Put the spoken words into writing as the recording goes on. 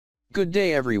Good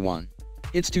day everyone.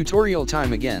 It's tutorial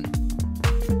time again.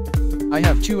 I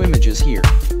have two images here.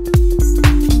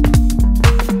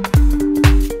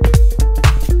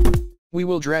 We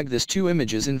will drag these two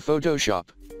images in Photoshop.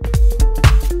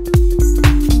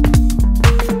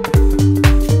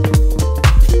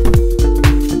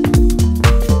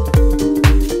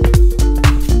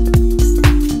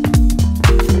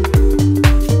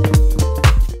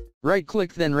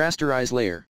 Right-click then rasterize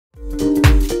layer.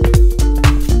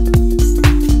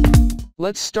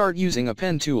 Let's start using a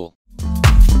pen tool.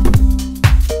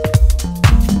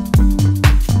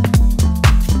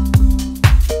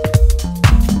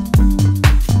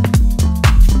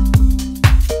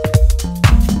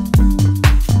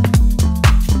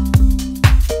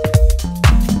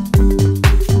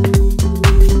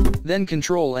 Then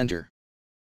Control Enter.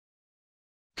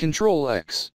 Control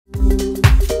X.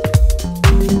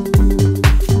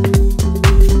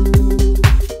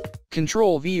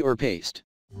 Control V or paste.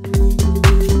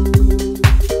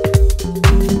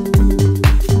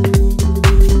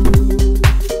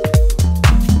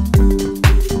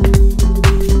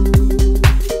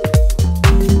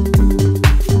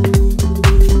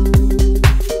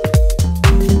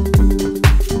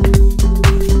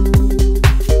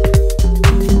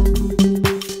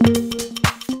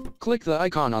 Click the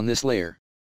icon on this layer.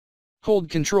 Hold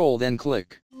Ctrl then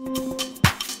click.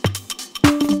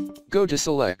 Go to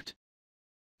Select.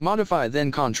 Modify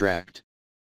then Contract.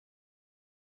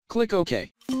 Click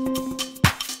OK.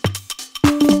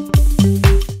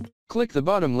 Click the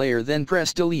bottom layer then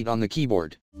press Delete on the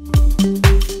keyboard.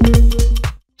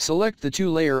 Select the two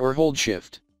layer or hold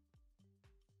Shift.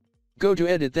 Go to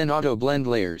Edit then Auto Blend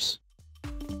Layers.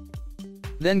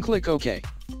 Then click OK.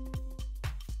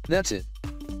 That's it.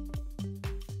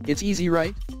 It's easy,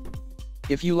 right?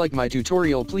 If you like my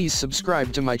tutorial, please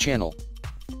subscribe to my channel.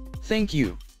 Thank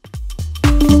you.